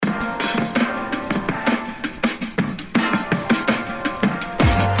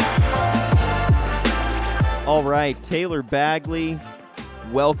All right, Taylor Bagley,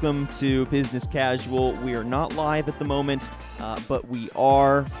 welcome to Business Casual. We are not live at the moment, but we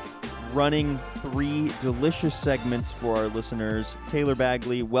are running 3 delicious segments for our listeners. Taylor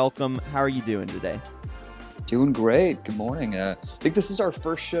Bagley, welcome. How are you doing today? Doing great. Good morning. I think this is our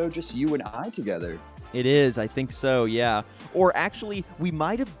first show, just you and I together. It is. I think so, yeah. Or actually, we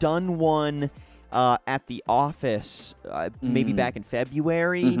might have done one at the office maybe back in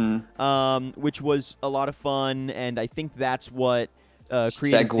February, which was a lot of fun, and I think that's what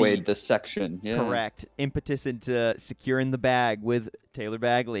segued the section. Yeah. Correct. Impetus into securing the bag with Taylor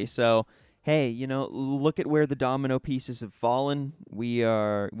Bagley. So, hey, look at where the domino pieces have fallen. We've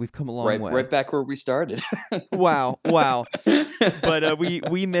come a long way. Right back where we started. Wow. But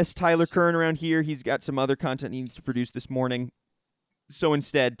we miss Tyler Kern around here. He's got some other content he needs to produce this morning. So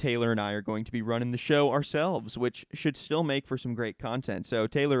instead, Taylor and I are going to be running the show ourselves, which should still make for some great content. So,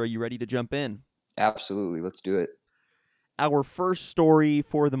 Taylor, are you ready to jump in? Absolutely. Let's do it. Our first story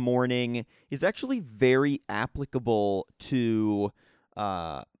for the morning is actually very applicable to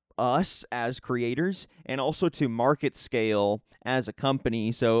us as creators and also to Market Scale as a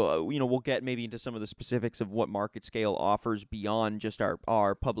company. So, we'll get maybe into some of the specifics of what Market Scale offers beyond just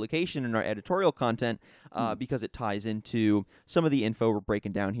our publication and our editorial content because it ties into some of the info we're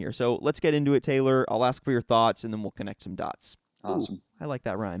breaking down here. So let's get into it, Taylor. I'll ask for your thoughts and then we'll connect some dots. Awesome. Ooh, I like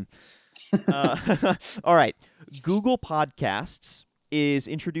that rhyme. All right. Google Podcasts is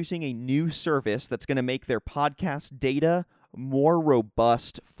introducing a new service that's going to make their podcast data more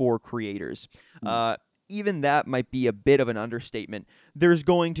robust for creators. Even that might be a bit of an understatement. There's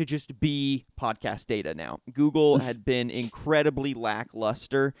going to just be podcast data now. Google had been incredibly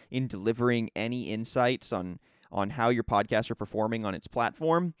lackluster in delivering any insights on how your podcasts are performing on its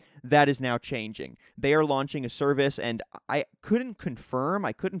platform. That is now changing. They are launching a service, and I couldn't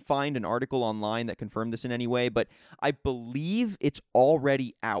find an article online that confirmed this in any way, but I believe it's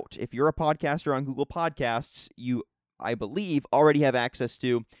already out. If you're a podcaster on Google Podcasts, I believe, already have access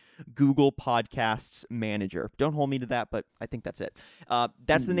to Google Podcasts Manager. Don't hold me to that, but I think that's it.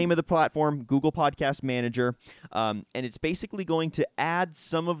 That's the name of the platform, Google Podcast Manager, and it's basically going to add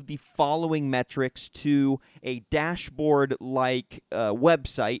some of the following metrics to a dashboard-like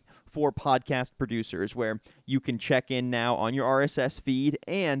website for podcast producers, where you can check in now on your RSS feed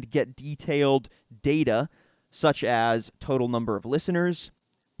and get detailed data such as total number of listeners,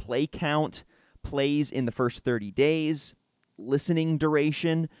 play count, plays in the first 30 days, listening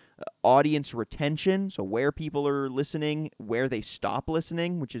duration, audience retention, so where people are listening, where they stop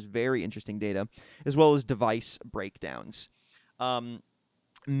listening, which is very interesting data, as well as device breakdowns.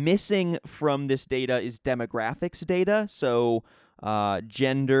 Missing from this data is demographics data, so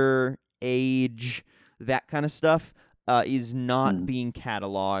gender, age, that kind of stuff is not being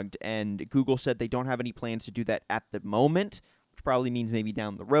cataloged, and Google said they don't have any plans to do that at the moment, which probably means maybe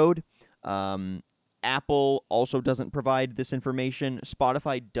down the road. Apple also doesn't provide this information.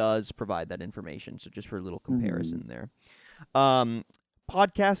 Spotify does provide that information, so just for a little comparison there.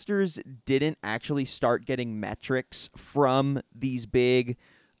 Podcasters didn't actually start getting metrics from these big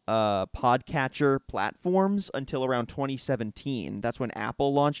podcatcher platforms until around 2017. That's when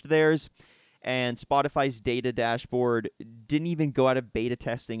Apple launched theirs, and Spotify's data dashboard didn't even go out of beta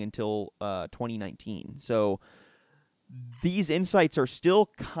testing until 2019. So these insights are still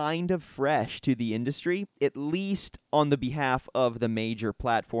kind of fresh to the industry, at least on the behalf of the major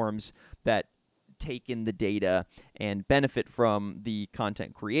platforms that take in the data and benefit from the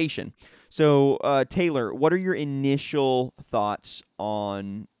content creation. So, Taylor, what are your initial thoughts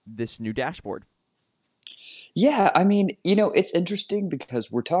on this new dashboard? Yeah, I mean, it's interesting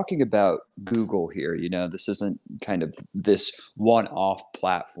because we're talking about Google here. This isn't kind of this one-off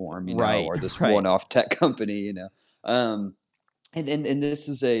platform, Right, or this right. one-off tech company, And this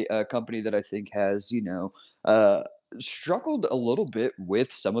is a company that I think has, struggled a little bit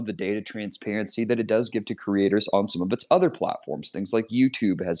with some of the data transparency that it does give to creators on some of its other platforms. Things like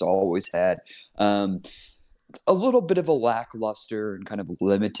YouTube has always had a little bit of a lackluster and kind of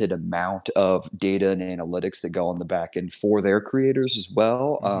limited amount of data and analytics that go on the back end for their creators as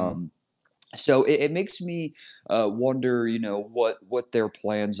well. So it makes me wonder, what their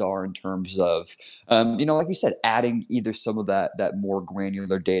plans are in terms of, like you said, adding either some of that more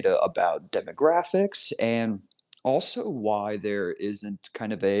granular data about demographics, and also why there isn't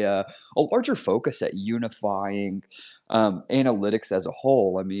kind of a larger focus at unifying analytics as a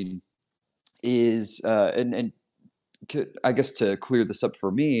whole. I mean, and I guess to clear this up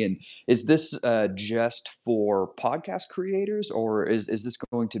for me, and is this just for podcast creators, or is this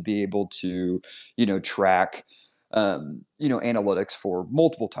going to be able to, track analytics for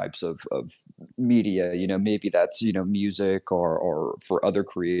multiple types of media. Maybe that's music or for other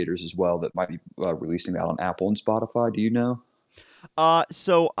creators as well that might be releasing that on Apple and Spotify. Do you know?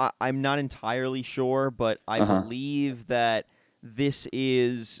 I'm not entirely sure, but I Uh huh. believe that this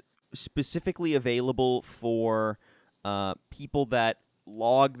is specifically available for people that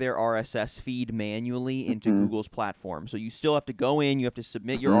log their RSS feed manually into Mm-hmm. Google's platform. So you still have to go in, you have to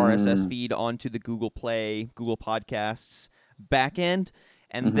submit your RSS Mm-hmm. feed onto the Google Play, Google Podcasts backend,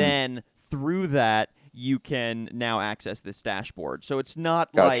 and Mm-hmm. then through that you can now access this dashboard. So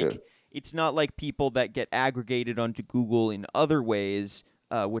Gotcha. it's not like people that get aggregated onto Google in other ways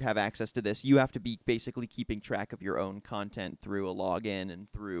would have access to this. You have to be basically keeping track of your own content through a login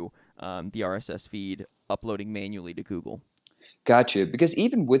and through the RSS feed uploading manually to Google. Gotcha. Because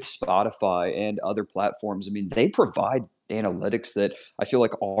even with Spotify and other platforms, I mean, they provide analytics that I feel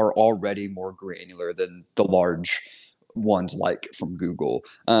like are already more granular than the large ones like from Google.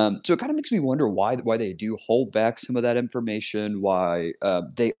 So it kind of makes me wonder why they do hold back some of that information, why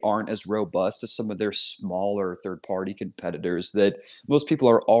they aren't as robust as some of their smaller third party competitors that most people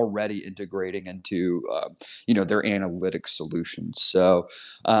are already integrating into their analytics solutions. So.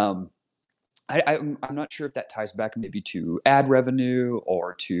 I'm not sure if that ties back maybe to ad revenue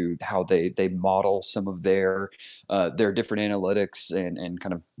or to how they model some of their different analytics and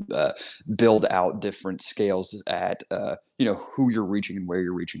kind of build out different scales at who you're reaching and where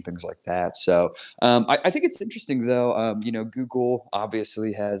you're reaching, things like that. So I think it's interesting though. Google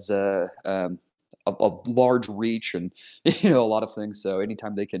obviously has a large reach and a lot of things. So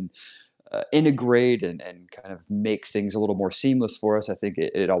anytime they can integrate and kind of make things a little more seamless for us, I think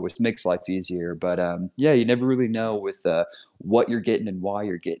it always makes life easier. But yeah, you never really know with what you're getting and why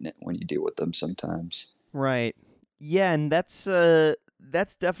you're getting it when you deal with them sometimes. Right. Yeah, and that's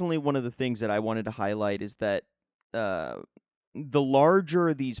definitely one of the things that I wanted to highlight is that uh, the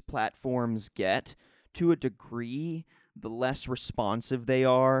larger these platforms get, to a degree, the less responsive they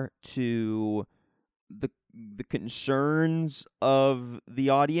are to the concerns of the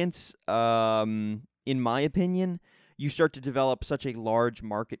audience. In my opinion, you start to develop such a large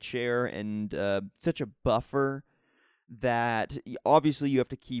market share and such a buffer that obviously you have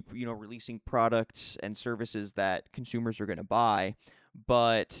to keep releasing products and services that consumers are going to buy,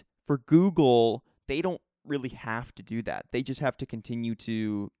 but for Google they don't really have to do that. They just have to continue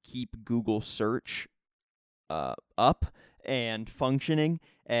to keep Google search up and functioning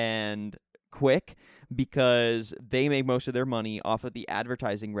and quick, because they make most of their money off of the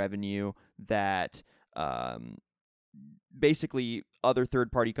advertising revenue that um, basically other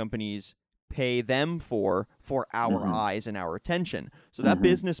third party companies pay them for our Hmm. eyes and our attention. So that Hmm.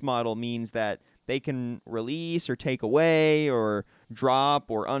 business model means that they can release or take away or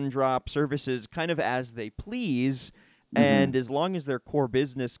drop or undrop services kind of as they please. Hmm. And as long as their core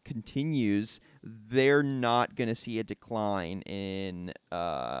business continues, they're not going to see a decline in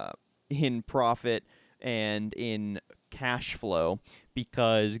profit and in cash flow,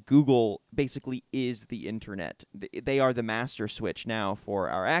 because Google basically is the internet. They are the master switch now for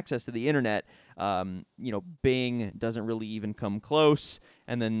our access to the internet. Bing doesn't really even come close,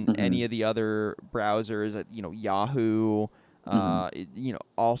 and then any Hmm. of the other browsers, Yahoo, Hmm.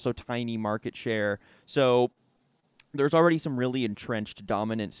 also tiny market share. So there's already some really entrenched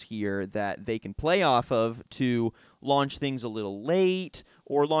dominance here that they can play off of to launch things a little late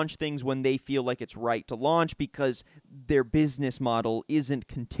or launch things when they feel like it's right to launch, because their business model isn't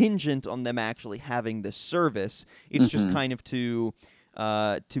contingent on them actually having this service. It's just Hmm. kind of to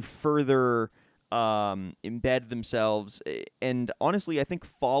further embed themselves and honestly, I think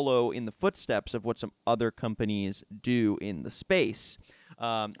follow in the footsteps of what some other companies do in the space.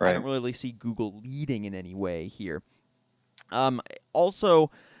 I don't Right. really see Google leading in any way here. Um,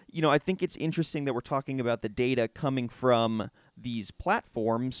 Also, I think it's interesting that we're talking about the data coming from these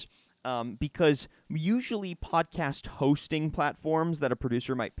platforms, because usually podcast hosting platforms that a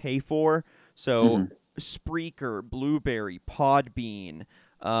producer might pay for, so Hmm. Spreaker, Blueberry, Podbean,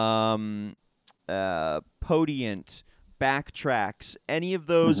 Podient, Backtracks, any of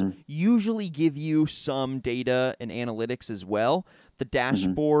those Hmm. usually give you some data and analytics as well. The Hmm.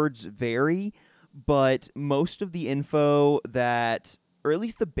 dashboards vary, but most of the info that, or at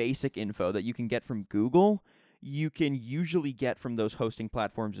least the basic info that you can get from Google, you can usually get from those hosting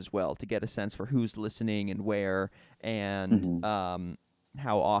platforms as well, to get a sense for who's listening and where and Hmm.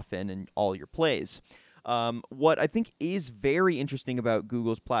 how often and all your plays. What I think is very interesting about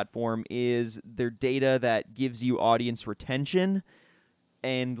Google's platform is their data that gives you audience retention.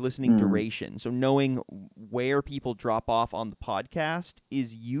 and listening duration. So knowing where people drop off on the podcast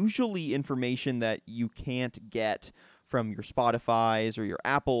is usually information that you can't get from your Spotify's or your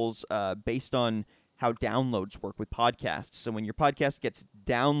Apple's based on how downloads work with podcasts. So when your podcast gets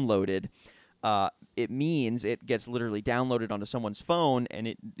downloaded, it means it gets literally downloaded onto someone's phone, and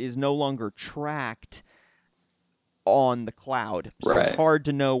it is no longer tracked on the cloud. So it's hard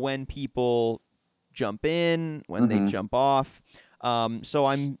to know when people jump in, when they jump off. So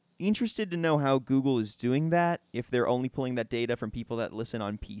I'm interested to know how Google is doing that, if they're only pulling that data from people that listen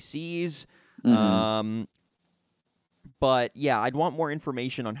on PCs. But yeah, I'd want more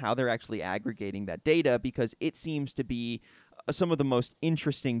information on how they're actually aggregating that data, because it seems to be some of the most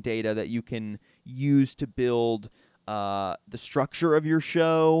interesting data that you can use to build the structure of your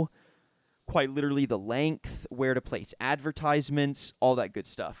show, quite literally the length, where to place advertisements, all that good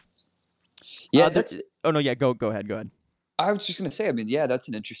stuff. Yeah, go ahead. I was just going to say, I mean, yeah, that's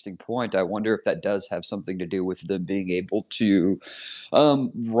an interesting point. I wonder if that does have something to do with them being able to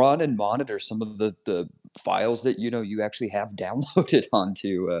run and monitor some of the files that, you actually have downloaded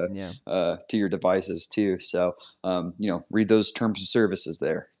onto to your devices too. So, read those terms of services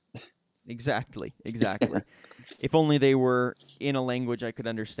there. Exactly. If only they were in a language I could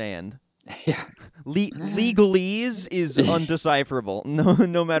understand. Yeah. Legalese is undecipherable,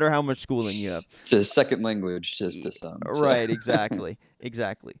 no matter how much schooling you have. It's a second language just to some. So. Right, exactly.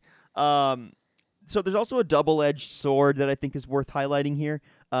 So there's also a double-edged sword that I think is worth highlighting here.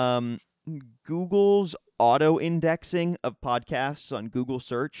 Google's auto-indexing of podcasts on Google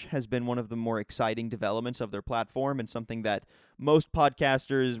Search has been one of the more exciting developments of their platform, and something that most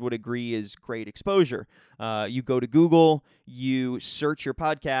podcasters would agree is great exposure. You go to Google, you search your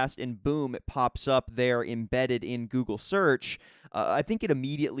podcast, and boom, it pops up there embedded in Google Search. I think it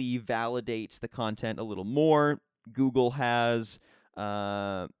immediately validates the content a little more. Google has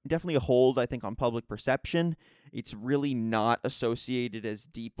definitely a hold, I think, on public perception. It's really not associated as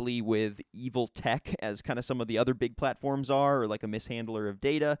deeply with evil tech as kind of some of the other big platforms are, or like a mishandler of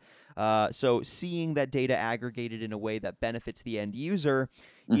data. So seeing that data aggregated in a way that benefits the end user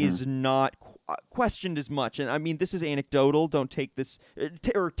is not questioned as much. And I mean, this is anecdotal. Don't take this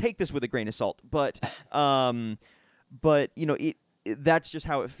or take this with a grain of salt. But that's just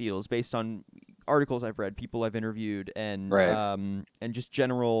how it feels based on articles I've read, people I've interviewed, and just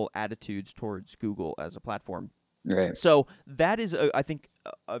general attitudes towards Google as a platform. Right. So that is, I think,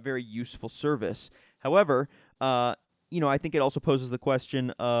 a very useful service. However, I think it also poses the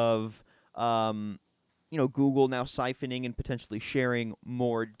question of, Google now siphoning and potentially sharing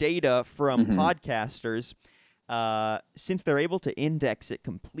more data from podcasters. Since they're able to index it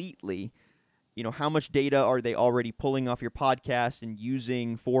completely, how much data are they already pulling off your podcast and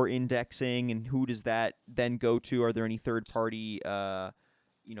using for indexing, and who does that then go to? Are there any third-party,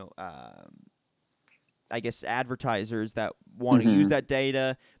 I guess, advertisers that want to use that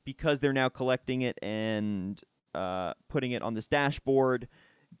data because they're now collecting it and putting it on this dashboard?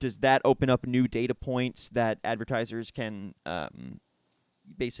 Does that open up new data points that advertisers can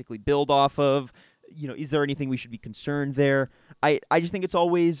basically build off of? Is there anything we should be concerned there? I just think it's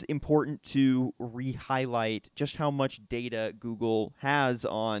always important to re-highlight just how much data Google has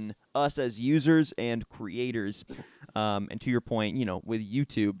on us as users and creators. And to your point, with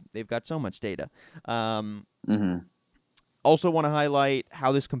YouTube, they've got so much data. Also want to highlight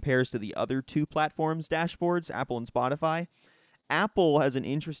how this compares to the other two platforms' dashboards, Apple and Spotify. Apple has an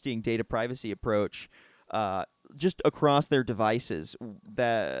interesting data privacy approach just across their devices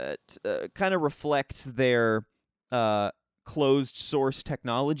that kind of reflects their closed source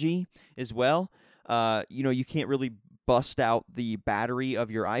technology as well. You can't really bust out the battery of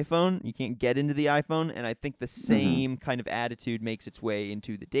your iPhone. You can't get into the iPhone. And I think the same kind of attitude makes its way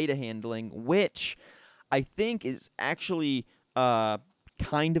into the data handling, which I think is actually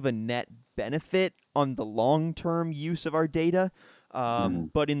kind of a net benefit on the long-term use of our data.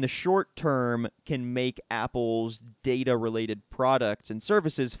 But in the short term can make Apple's data-related products and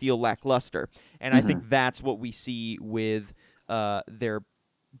services feel lackluster. And I think that's what we see with their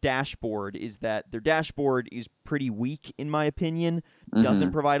dashboard, is that their dashboard is pretty weak, in my opinion,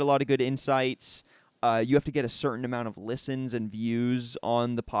 doesn't provide a lot of good insights. You have to get a certain amount of listens and views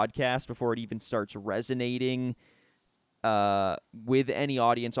on the podcast before it even starts resonating with any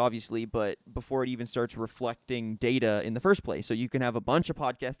audience, obviously, but before it even starts reflecting data in the first place. So you can have a bunch of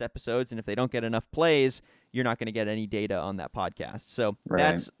podcast episodes, and if they don't get enough plays, you're not going to get any data on that podcast. So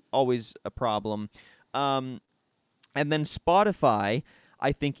that's always a problem. And then Spotify,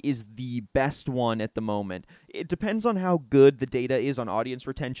 I think, is the best one at the moment. It depends on how good the data is on audience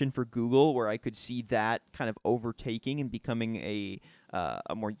retention for Google, where I could see that kind of overtaking and becoming a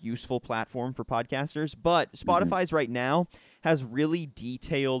a more useful platform for podcasters. But Spotify's right now has really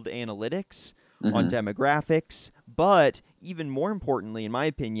detailed analytics on demographics, but even more importantly, in my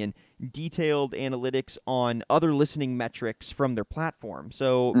opinion, detailed analytics on other listening metrics from their platform.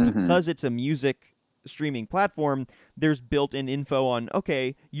 So because it's a music streaming platform, there's built-in info on,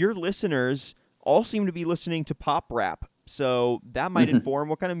 okay, your listeners all seem to be listening to pop rap. So that might inform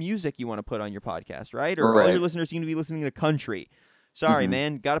what kind of music you want to put on your podcast, right? Or all your listeners seem to be listening to country. Sorry,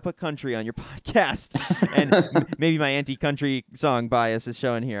 man, got to put country on your podcast. And maybe my anti-country song bias is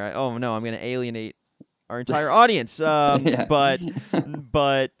showing here. Oh, no, I'm going to alienate our entire audience. But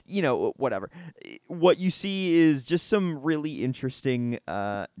whatever. What you see is just some really interesting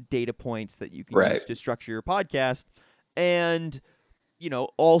data points that you can use to structure your podcast. And,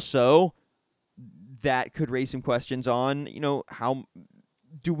 also that could raise some questions on, how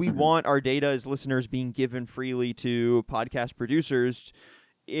do we want our data as listeners being given freely to podcast producers?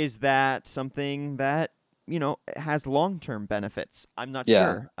 Is that something that, has long-term benefits? I'm not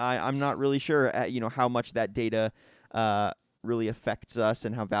sure. I'm not really sure, how much that data really affects us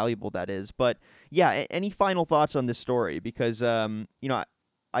and how valuable that is. But yeah, any final thoughts on this story? Because,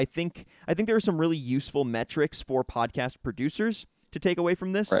 I think there are some really useful metrics for podcast producers to take away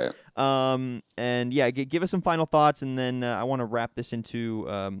from this. Right. And yeah, give us some final thoughts, and then I want to wrap this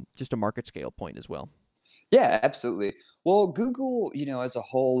into just a market scale point as well. Yeah, absolutely. Well, Google, as a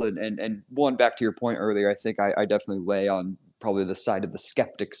whole, and one, back to your point earlier, I think I definitely lay on probably the side of the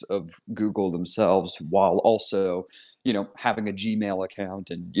skeptics of Google themselves, while also, having a Gmail account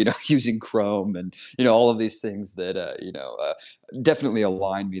and, using Chrome and, all of these things that, definitely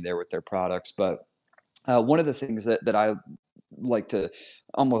align me there with their products. But one of the things that I like to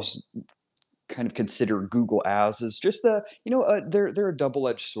almost kind of consider Google as is just they're a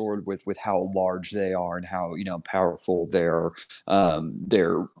double-edged sword with how large they are and how powerful their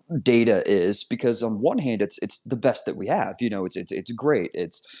data is, because on one hand it's the best that we have. It's great.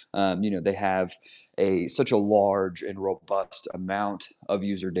 It's they have such a large and robust amount of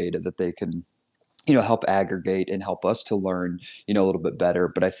user data that they can help aggregate and help us to learn, a little bit better.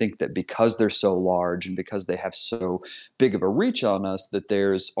 But I think that because they're so large and because they have so big of a reach on us, that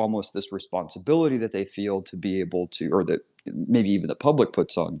there's almost this responsibility that they feel to be able to, or that maybe even the public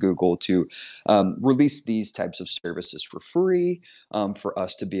puts on Google to release these types of services for free, for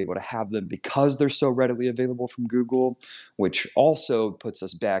us to be able to have them because they're so readily available from Google, which also puts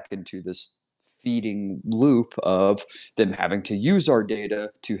us back into this feeding loop of them having to use our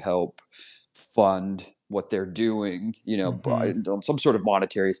data to help fund what they're doing, on some sort of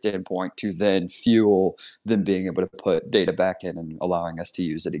monetary standpoint, to then fuel them being able to put data back in and allowing us to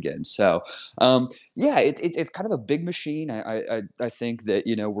use it again. So, it's kind of a big machine. I think that,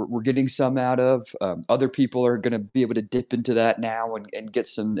 we're getting some out of. Other people are going to be able to dip into that now and get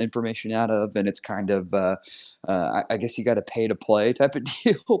some information out of. And it's kind of, I guess you got to pay to play type of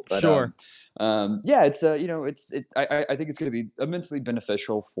deal. But, sure. it's I think it's going to be immensely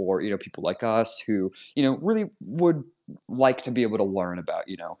beneficial for people like us who really would like to be able to learn about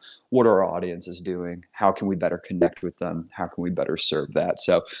what our audience is doing, how can we better connect with them, how can we better serve that.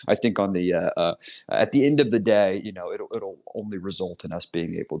 So I think on the at the end of the day, it'll only result in us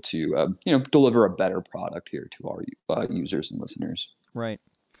being able to deliver a better product here to our users and listeners. Right.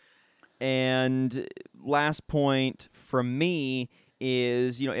 And last point from me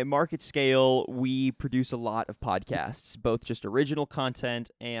is, at Market Scale, we produce a lot of podcasts, both just original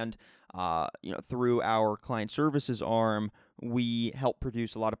content and, through our client services arm, we help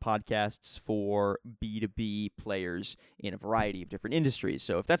produce a lot of podcasts for B2B players in a variety of different industries.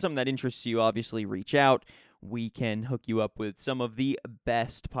 So if that's something that interests you, obviously reach out. We can hook you up with some of the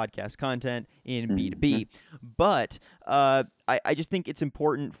best podcast content in B2B. But I just think it's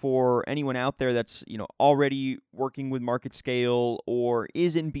important for anyone out there that's already working with Market Scale or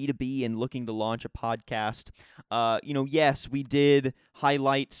is in B2B and looking to launch a podcast. Yes, we did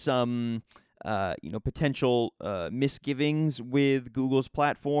highlight some potential misgivings with Google's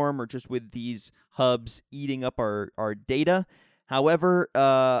platform or just with these hubs eating up our data. However,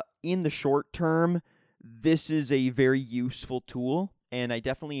 in the short term, this is a very useful tool, and I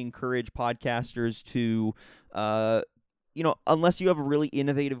definitely encourage podcasters to, unless you have a really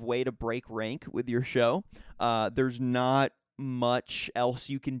innovative way to break rank with your show, there's not much else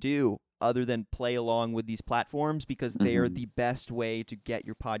you can do other than play along with these platforms, because they are the best way to get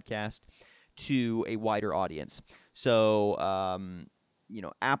your podcast to a wider audience. So,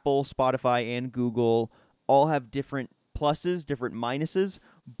 Apple, Spotify, and Google all have different pluses, different minuses,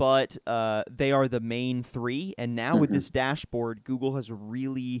 but they are the main three. And now with this dashboard, Google has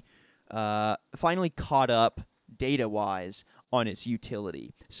really finally caught up data-wise on its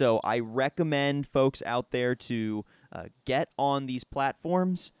utility. So I recommend folks out there to get on these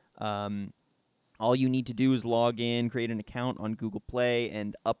platforms. All you need to do is log in, create an account on Google Play,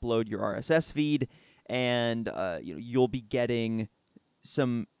 and upload your RSS feed, and you'll be getting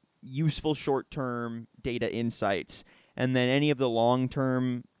some useful short-term data insights. And then any of the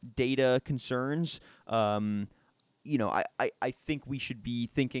long-term data concerns, I think we should be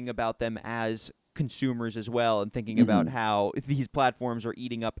thinking about them as consumers as well, and thinking about how these platforms are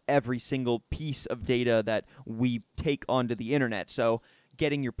eating up every single piece of data that we take onto the internet. So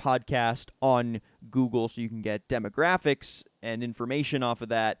getting your podcast on Google so you can get demographics and information off of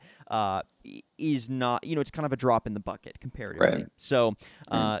that is not, it's kind of a drop in the bucket comparatively. Right. So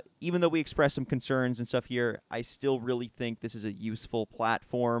even though we express some concerns and stuff here, I still really think this is a useful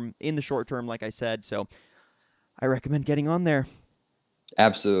platform in the short term, like I said. So I recommend getting on there.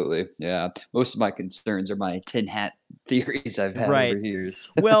 Absolutely. Yeah. Most of my concerns are my tin hat theories I've had over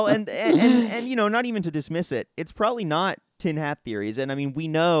years. Well, and not even to dismiss it, it's probably not tin hat theories. And I mean, we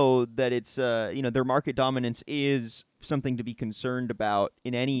know that it's, their market dominance is something to be concerned about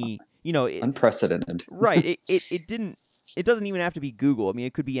in any, unprecedented. Right. It doesn't even have to be Google. I mean,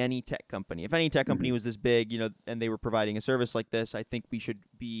 it could be any tech company. If any tech company was this big, and they were providing a service like this, I think we should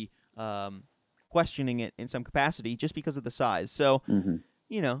be questioning it in some capacity just because of the size. So,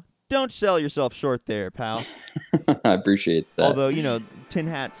 don't sell yourself short there, pal. I appreciate that. Although, tin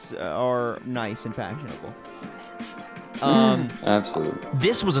hats are nice and fashionable. Absolutely.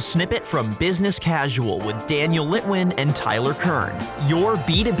 This was a snippet from Business Casual with Daniel Litwin and Tyler Kern, your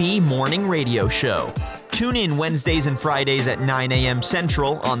B2B morning radio show. Tune in Wednesdays and Fridays at 9 a.m.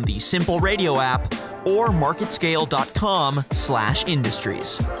 Central on the Simple Radio app or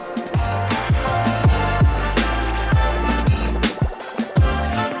marketscale.com/industries.